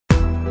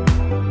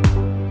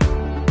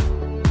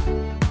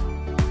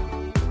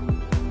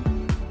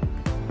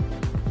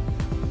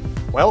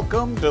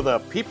Welcome to the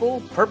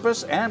People,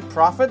 Purpose, and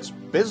Profits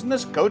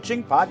Business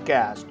Coaching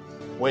Podcast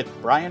with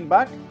Brian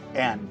Buck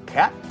and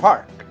Kat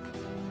Park.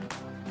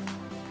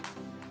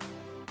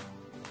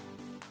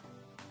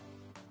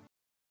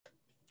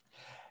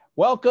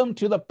 Welcome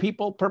to the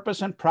People,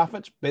 Purpose, and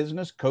Profits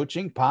Business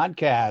Coaching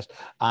Podcast.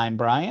 I'm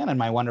Brian, and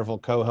my wonderful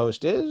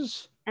co-host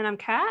is... And I'm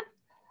Kat.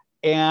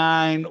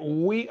 And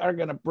we are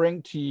going to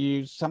bring to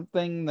you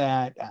something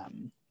that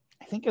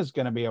I think is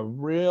going to be a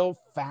real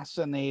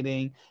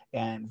fascinating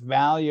and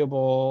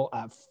valuable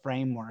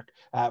framework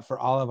for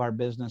all of our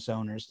business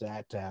owners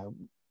that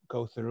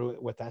go through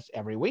it with us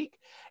every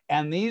week.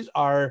 And these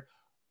are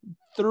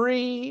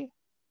 3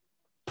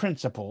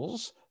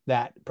 principles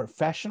that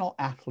professional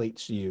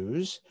athletes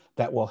use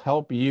that will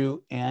help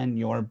you and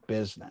your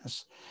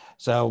business.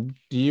 So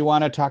do you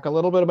want to talk a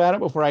little bit about it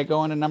before I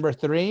go into number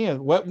 3?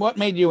 What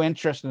made you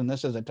interested in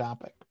this as a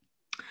topic?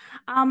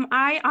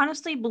 I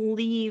honestly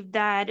believe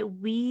that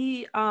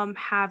we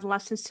have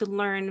lessons to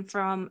learn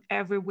from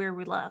everywhere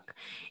we look.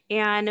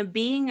 And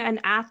being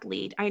an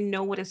athlete, I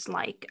know what it's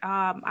like.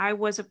 I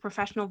was a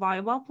professional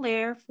volleyball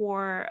player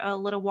for a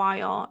little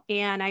while,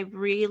 and I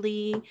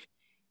really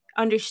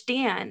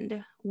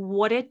understand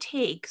what it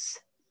takes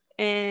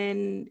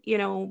and,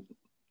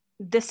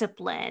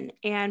 discipline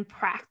and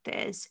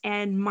practice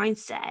and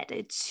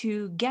mindset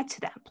to get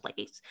to that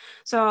place.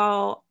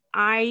 So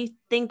I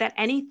think that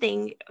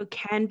anything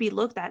can be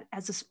looked at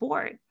as a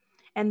sport.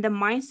 And the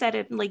mindset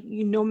of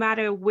no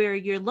matter where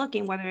you're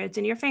looking, whether it's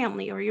in your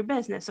family or your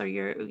business or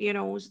you're,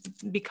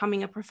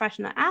 becoming a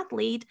professional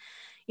athlete,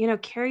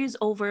 carries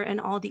over in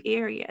all the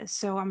areas.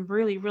 So I'm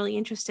really, really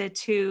interested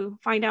to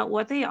find out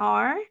what they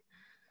are.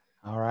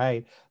 All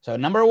right. So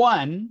number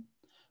 1,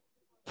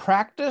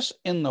 practice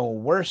in the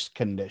worst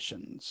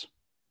conditions.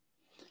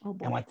 Oh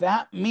boy. And what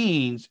that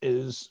means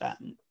is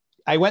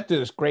I went through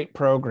this great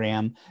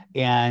program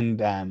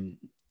and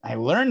I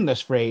learned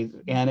this phrase,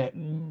 and it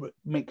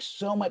makes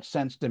so much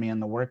sense to me in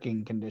the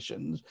working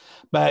conditions.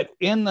 But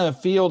in the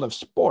field of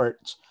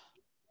sports,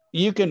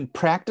 you can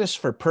practice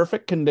for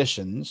perfect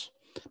conditions,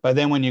 but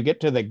then when you get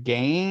to the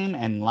game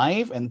and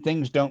life and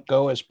things don't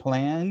go as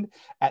planned,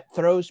 it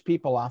throws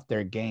people off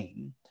their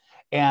game.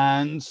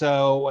 And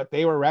so what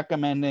they were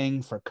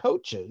recommending for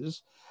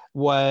coaches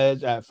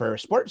was for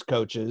sports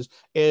coaches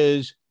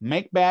is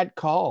make bad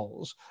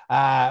calls,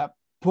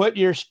 put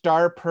your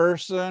star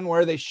person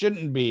where they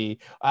shouldn't be,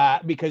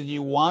 because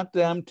you want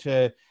them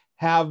to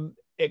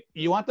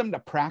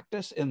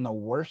practice in the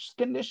worst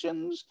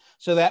conditions.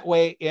 So that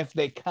way, if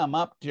they come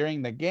up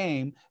during the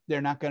game,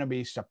 they're not going to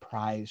be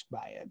surprised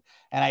by it.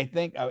 And I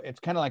think it's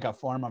kind of like a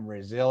form of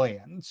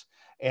resilience.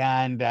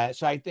 And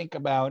so I think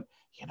about,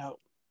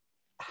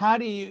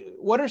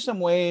 what are some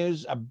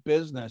ways a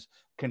business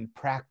can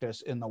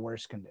practice in the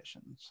worst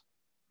conditions?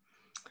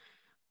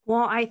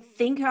 Well, I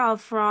think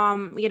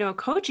from, a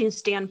coaching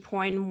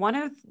standpoint, one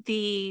of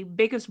the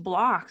biggest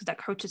blocks that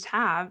coaches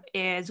have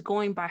is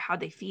going by how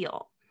they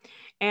feel.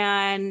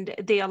 And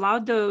they allow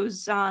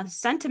those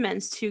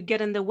sentiments to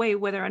get in the way,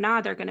 whether or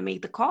not they're going to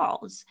make the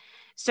calls.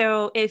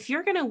 So if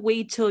you're going to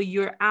wait till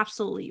you're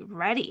absolutely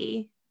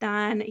ready,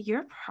 then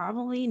you're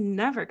probably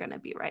never going to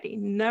be ready,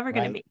 never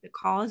going to make the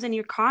calls. And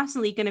you're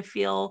constantly going to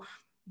feel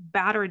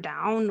battered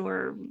down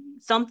or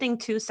something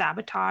to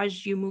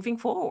sabotage you moving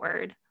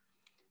forward.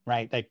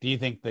 Right. Like, do you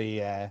think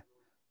the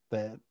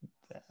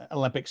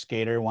Olympic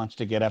skater wants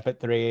to get up at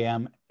 3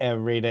 a.m.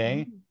 every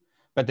day,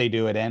 but they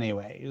do it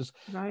anyways?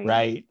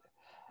 Right.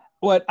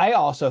 What I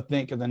also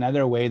think of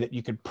another way that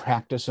you could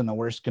practice in the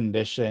worst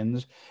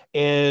conditions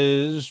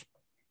is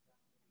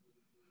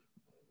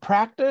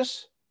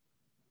practice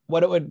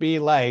what it would be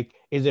like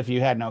is if you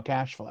had no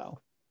cash flow.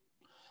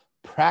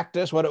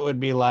 Practice what it would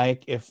be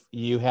like if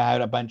you had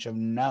a bunch of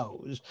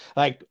no's,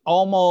 like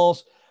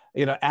almost,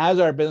 as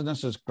our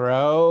businesses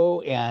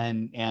grow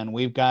and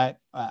we've got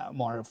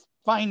more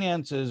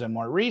finances and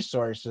more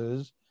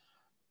resources,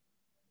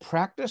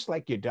 practice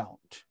like you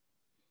don't.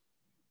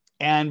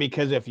 And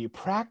because if you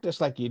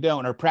practice like you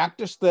don't, or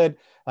practice that,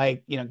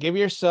 give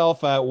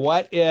yourself a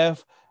what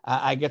if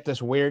I get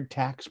this weird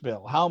tax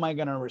bill, how am I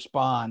going to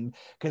respond?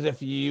 Because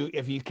if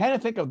you kind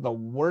of think of the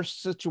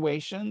worst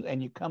situations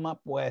and you come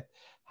up with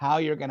how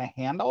you're going to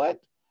handle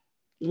it,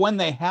 when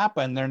they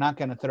happen, they're not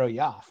going to throw you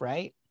off,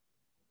 right?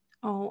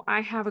 Oh, I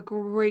have a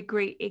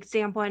great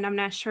example, and I'm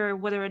not sure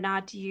whether or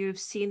not you've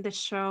seen the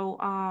show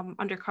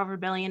Undercover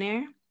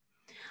Billionaire.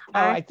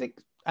 I think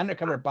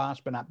Undercover Boss,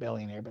 but not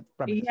Billionaire, but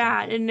probably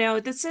no,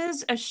 this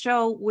is a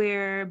show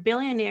where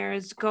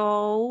billionaires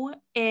go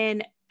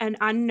in an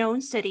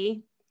unknown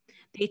city.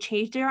 They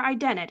change their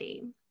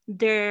identity.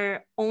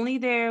 They're only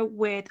there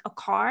with a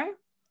car,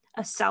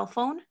 a cell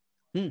phone,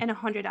 and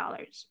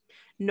 $100.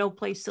 No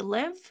place to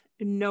live,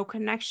 no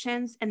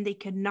connections, and they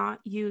cannot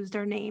use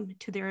their name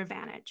to their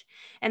advantage.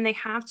 And they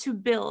have to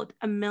build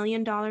 $1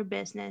 million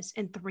business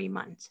in 3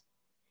 months.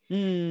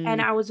 And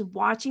Mm, I was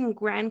watching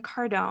Grant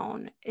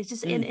Cardone. It's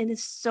just, and mm,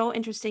 it's so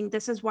interesting.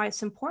 This is why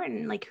it's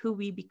important, like who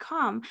we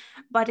become,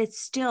 but it's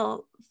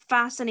still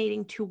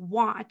fascinating to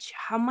watch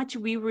how much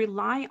we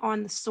rely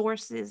on the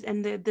sources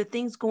and the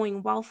things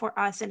going well for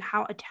us and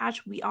how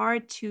attached we are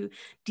to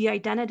the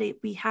identity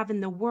we have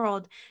in the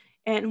world.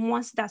 And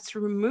once that's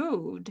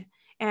removed,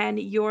 and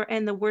you're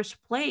in the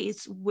worst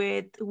place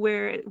with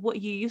where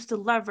what you used to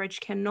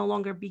leverage can no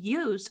longer be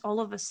used, all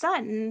of a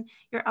sudden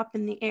you're up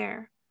in the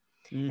air,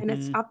 and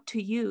it's mm-hmm. up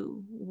to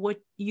you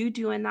what you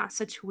do in that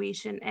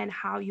situation and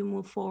how you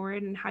move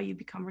forward and how you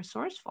become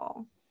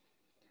resourceful.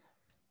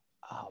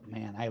 Oh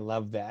man, I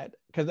love that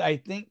because I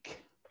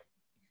think,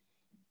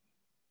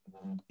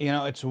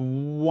 it's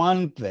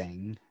one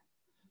thing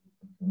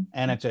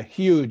and it's a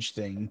huge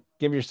thing.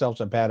 Give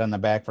yourselves a pat on the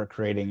back for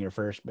creating your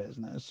first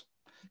business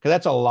because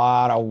that's a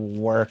lot of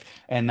work,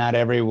 and not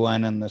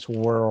everyone in this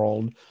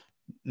world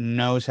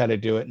knows how to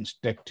do it and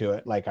stick to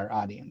it like our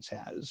audience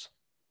has.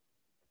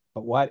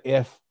 But what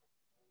if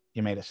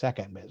you made a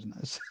second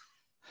business?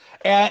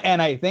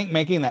 And I think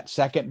making that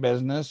second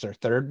business or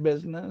third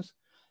business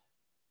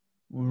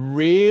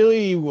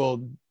really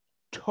will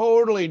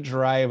totally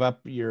drive up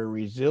your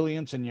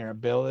resilience and your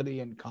ability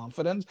and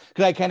confidence.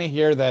 Because I kind of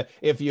hear that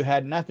if you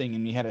had nothing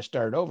and you had to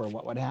start over,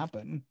 what would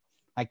happen?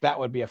 Like that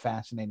would be a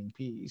fascinating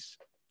piece.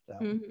 So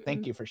Mm-hmm.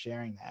 thank you for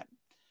sharing that.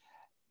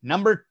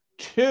 Number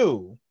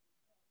 2,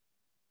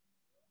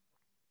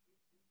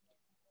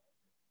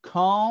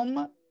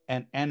 calm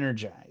and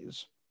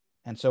energize.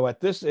 And so what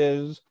this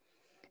is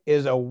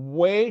a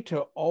way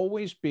to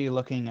always be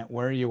looking at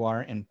where you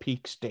are in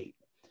peak state.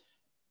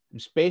 I'm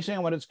spacing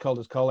on what it's called.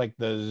 It's called like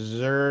the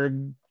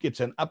Zerg. It's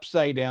an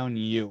upside down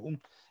U.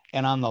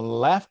 And on the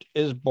left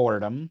is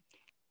boredom.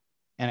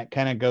 And it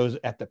kind of goes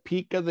at the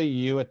peak of the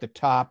U at the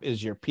top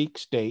is your peak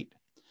state.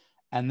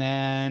 And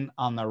then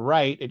on the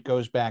right, it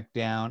goes back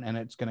down and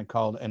it's going to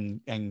call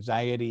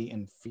anxiety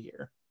and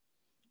fear.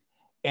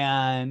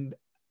 And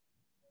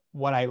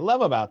what I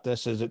love about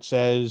this is it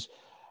says,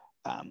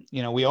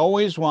 we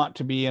always want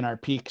to be in our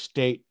peak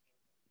state.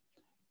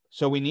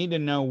 So we need to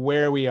know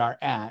where we are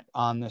at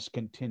on this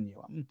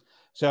continuum.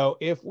 So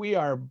if we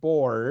are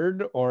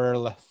bored or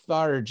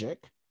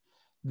lethargic,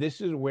 this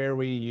is where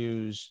we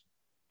use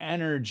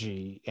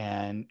energy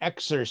and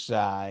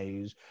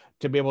exercise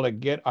to be able to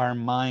get our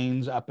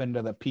minds up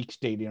into the peak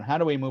state. How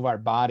do we move our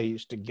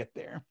bodies to get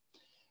there?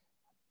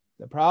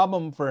 The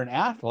problem for an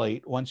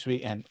athlete,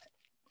 and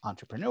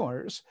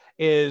entrepreneurs,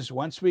 is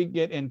once we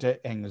get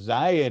into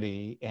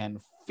anxiety and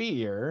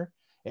fear,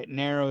 it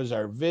narrows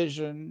our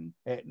vision,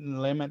 it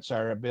limits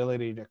our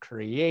ability to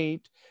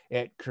create,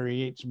 it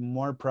creates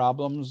more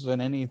problems than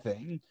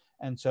anything.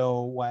 And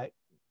so what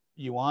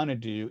you want to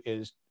do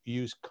is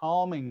use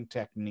calming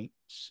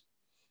techniques,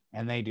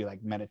 and they do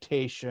like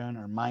meditation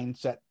or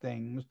mindset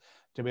things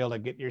to be able to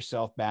get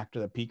yourself back to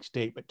the peak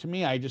state. But to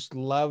me, I just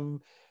love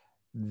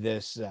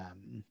this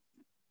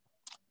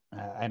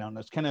I don't know,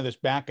 it's kind of this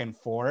back and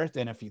forth.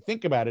 And if you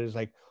think about it, it's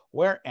like,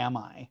 where am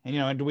I?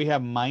 And, do we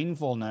have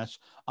mindfulness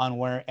on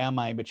where am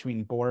I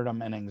between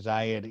boredom and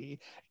anxiety?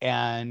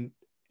 And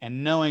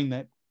knowing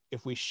that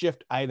if we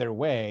shift either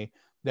way,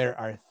 there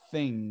are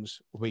things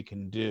we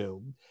can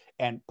do.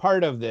 And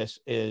part of this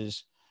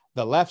is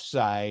the left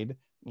side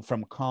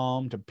from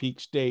calm to peak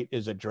state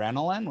is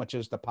adrenaline, which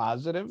is the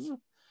positive,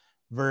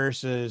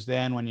 versus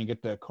then when you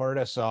get to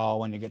cortisol,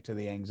 when you get to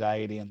the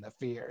anxiety and the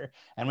fear.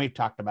 And we've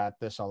talked about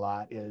this a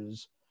lot,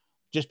 is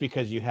just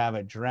because you have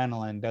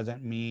adrenaline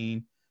doesn't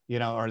mean,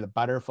 or the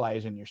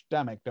butterflies in your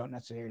stomach don't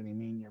necessarily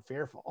mean you're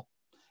fearful.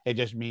 It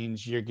just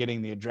means you're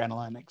getting the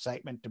adrenaline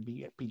excitement to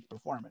be at peak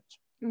performance.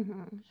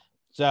 Mm-hmm.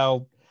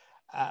 So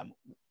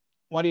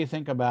what do you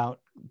think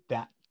about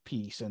that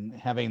piece and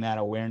having that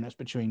awareness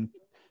between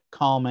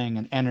calming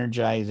and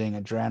energizing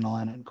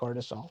adrenaline and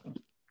cortisol?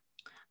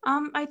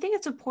 I think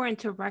it's important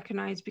to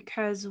recognize,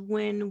 because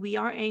when we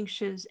are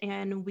anxious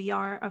and we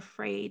are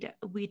afraid,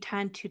 we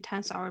tend to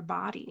tense our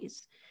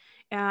bodies,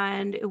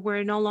 and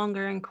we're no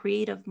longer in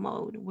creative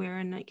mode. We're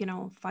in,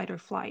 fight or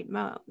flight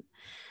mode.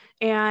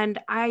 And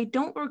I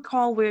don't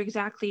recall where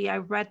exactly I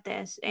read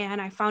this,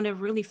 and I found it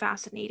really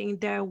fascinating.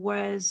 There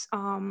was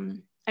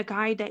a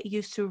guy that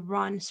used to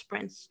run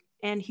sprints,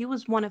 and he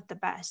was one of the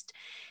best.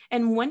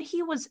 And when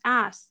he was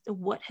asked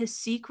what his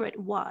secret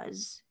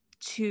was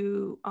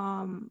to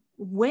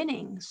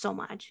winning so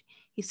much,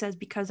 he says,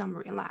 because I'm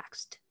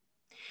relaxed.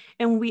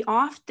 And we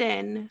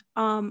often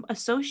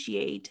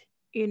associate,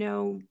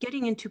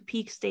 getting into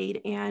peak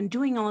state and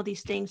doing all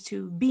these things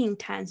to being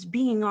tense,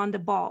 being on the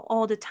ball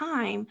all the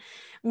time,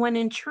 when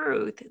in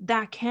truth,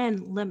 that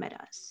can limit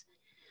us.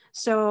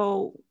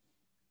 So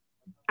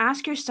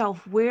ask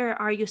yourself, where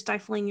are you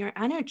stifling your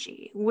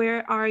energy?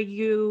 Where are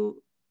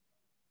you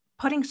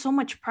putting so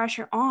much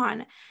pressure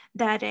on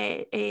that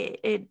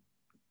it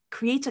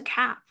creates a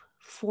cap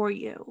for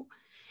you?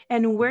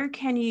 And where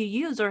can you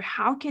use, or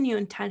how can you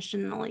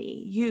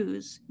intentionally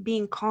use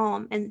being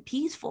calm and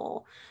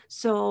peaceful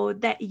so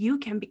that you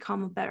can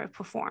become a better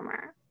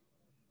performer?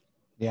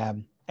 Yeah.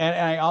 And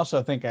I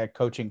also think a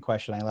coaching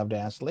question I love to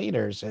ask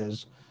leaders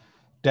is,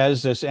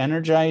 Does this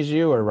energize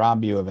you or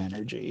rob you of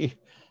energy?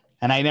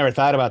 And I never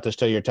thought about this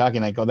till you're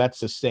talking. Like, oh, that's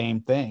the same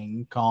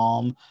thing.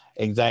 Calm,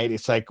 anxiety.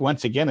 It's like,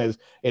 once again,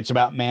 it's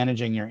about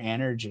managing your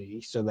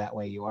energy so that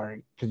way you are,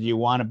 because you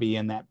want to be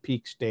in that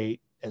peak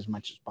state as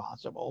much as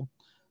possible.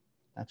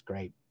 That's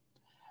great.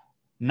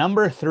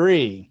 Number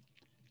 3,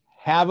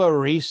 have a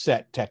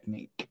reset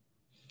technique.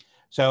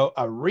 So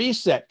a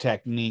reset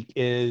technique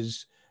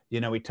is,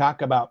 we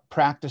talk about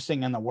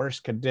practicing in the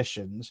worst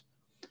conditions,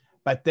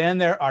 but then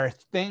there are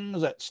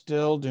things that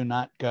still do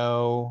not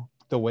go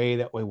the way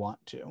that we want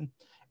to.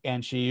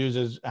 And she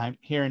uses, I'm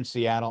here in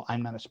Seattle,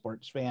 I'm not a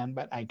sports fan,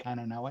 but I kind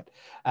of know it.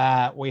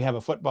 We have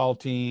a football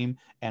team,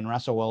 and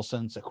Russell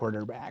Wilson's the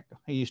quarterback.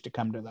 He used to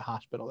come to the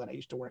hospital that I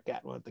used to work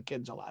at with the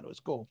kids a lot. It was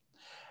cool.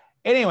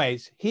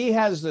 Anyways, he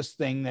has this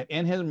thing that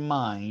in his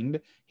mind,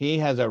 he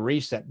has a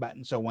reset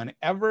button. So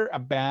whenever a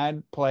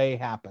bad play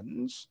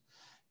happens,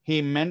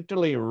 he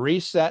mentally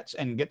resets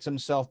and gets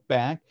himself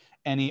back,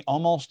 and he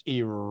almost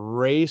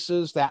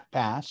erases that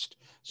past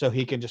so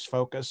he can just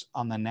focus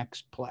on the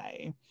next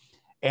play.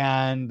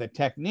 And the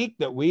technique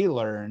that we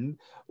learned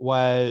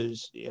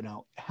was,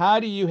 how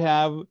do you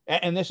have,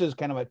 and this is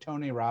kind of a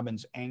Tony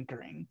Robbins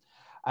anchoring,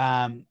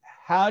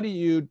 how do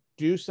you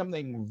do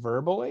something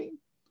verbally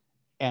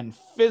and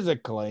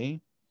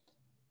physically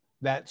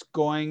that's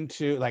going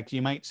to, like,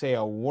 you might say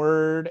a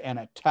word and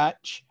a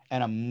touch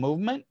and a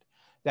movement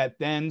that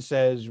then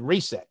says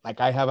reset. Like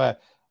I have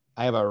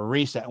a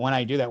reset. When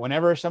I do that,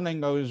 whenever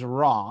something goes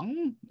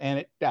wrong, and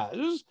it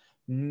does,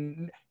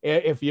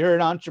 if you're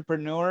an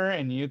entrepreneur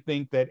and you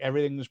think that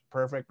everything's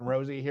perfect and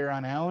rosy here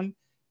on out,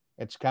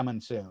 it's coming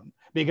soon,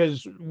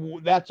 because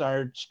that's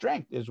our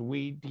strength, is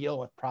we deal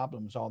with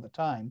problems all the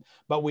time,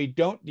 but we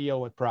don't deal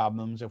with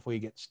problems if we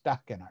get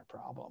stuck in our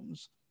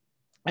problems.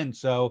 And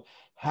so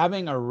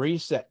having a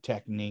reset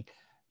technique,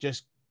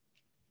 just,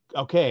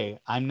 okay,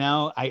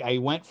 I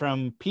went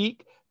from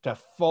peak to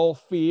full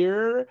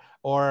fear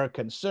or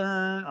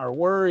concern or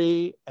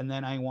worry, and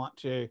then I want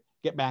to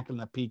get back in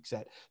the peak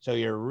set. So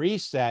your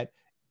reset,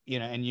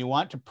 and you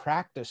want to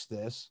practice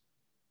this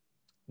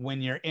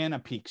when you're in a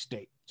peak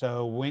state.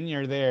 So when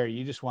you're there,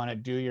 you just want to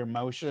do your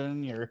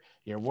motion, your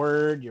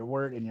word,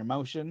 and your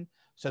motion.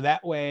 So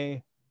that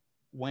way,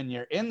 when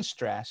you're in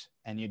stress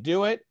and you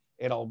do it,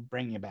 it'll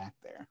bring you back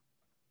there.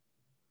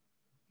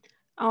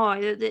 Oh,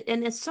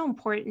 and it's so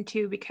important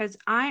too, because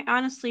I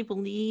honestly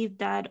believe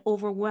that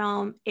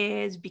overwhelm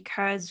is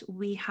because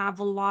we have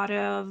a lot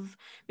of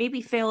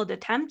maybe failed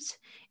attempts,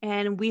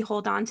 and we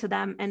hold on to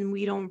them and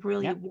we don't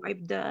really Yep.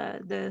 wipe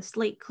the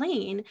slate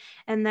clean.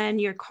 And then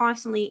you're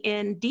constantly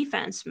in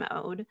defense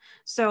mode.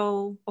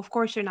 So of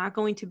course you're not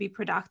going to be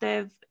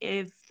productive.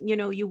 If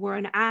you were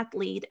an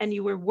athlete and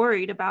you were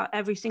worried about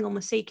every single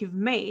mistake you've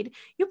made,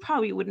 you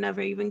probably would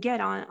never even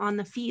get on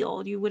the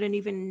field. You wouldn't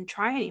even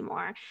try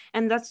anymore.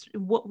 And that's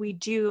what we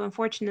do,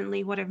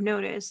 unfortunately, what I've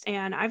noticed,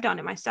 and I've done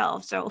it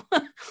myself. So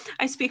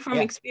I speak from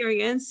Yeah.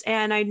 experience,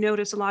 and I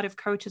notice a lot of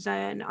coaches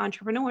and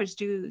entrepreneurs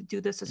do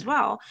this as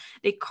well.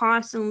 They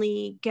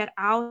constantly get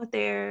out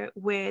there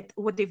with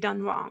what they've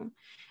done wrong,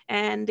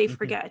 and they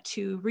forget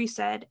to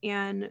reset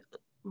and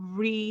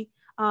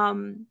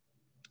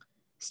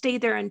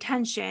state their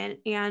intention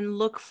and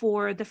look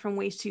for different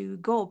ways to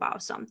go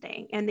about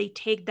something. And they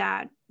take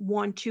that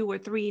 1, 2, or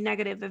 3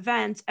 negative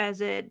events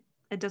as it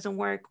doesn't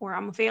work, or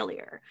I'm a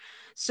failure.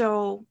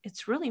 So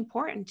it's really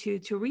important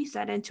to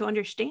reset and to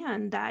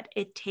understand that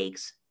it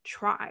takes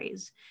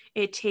tries,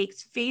 it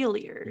takes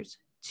failures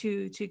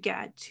to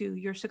get to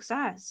your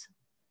success.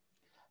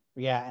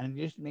 Yeah, and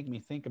it just make me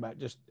think about,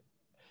 just,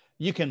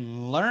 you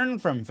can learn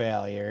from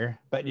failure,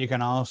 but you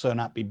can also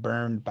not be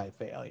burned by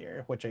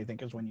failure, which I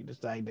think is when you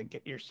decide to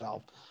get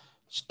yourself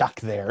stuck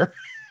there.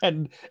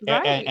 and,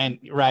 Right. and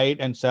right.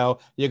 And so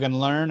you can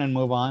learn and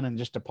move on and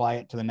just apply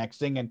it to the next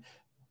thing. And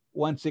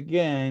once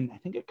again, I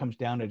think it comes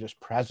down to just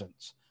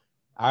presence.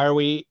 Are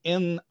we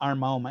in our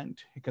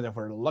moment? Because if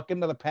we're looking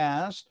to the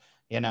past,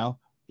 you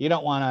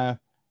don't want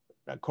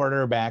a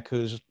quarterback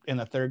who's in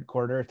the third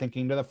quarter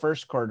thinking to the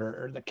first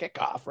quarter or the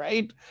kickoff,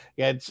 right?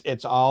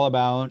 It's all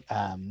about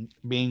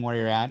being where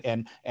you're at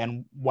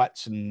and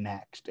what's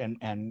next,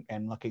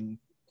 and looking,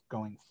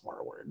 going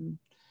forward.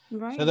 So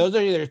Right. those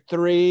are either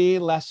 3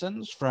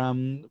 lessons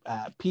from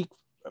peak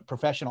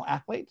professional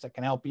athletes that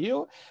can help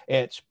you.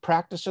 It's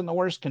practice in the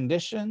worst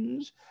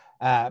conditions.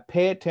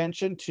 Pay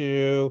attention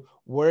to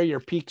where your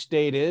peak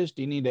state is.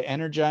 Do you need to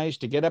energize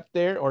to get up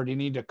there, or do you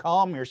need to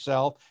calm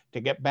yourself to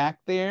get back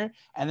there?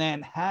 And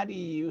then how do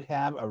you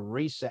have a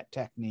reset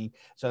technique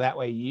so that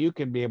way you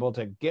can be able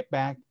to get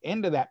back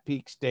into that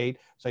peak state,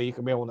 so you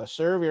can be able to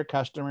serve your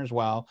customers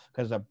well,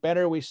 because the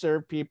better we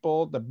serve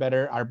people, the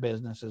better our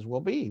businesses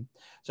will be.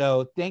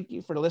 So thank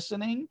you for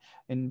listening,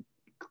 and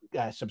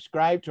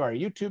subscribe to our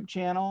YouTube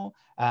channel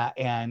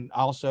and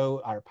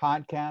also our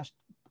podcast.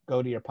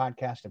 Go to your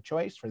podcast of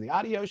choice for the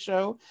audio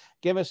show.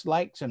 Give us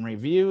likes and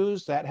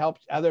reviews. That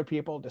helps other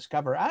people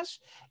discover us.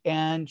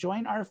 And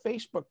join our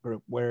Facebook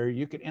group where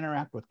you can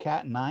interact with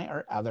Kat and I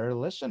or other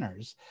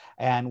listeners.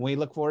 And we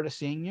look forward to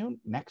seeing you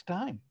next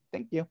time.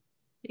 Thank you.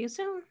 See you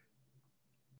soon.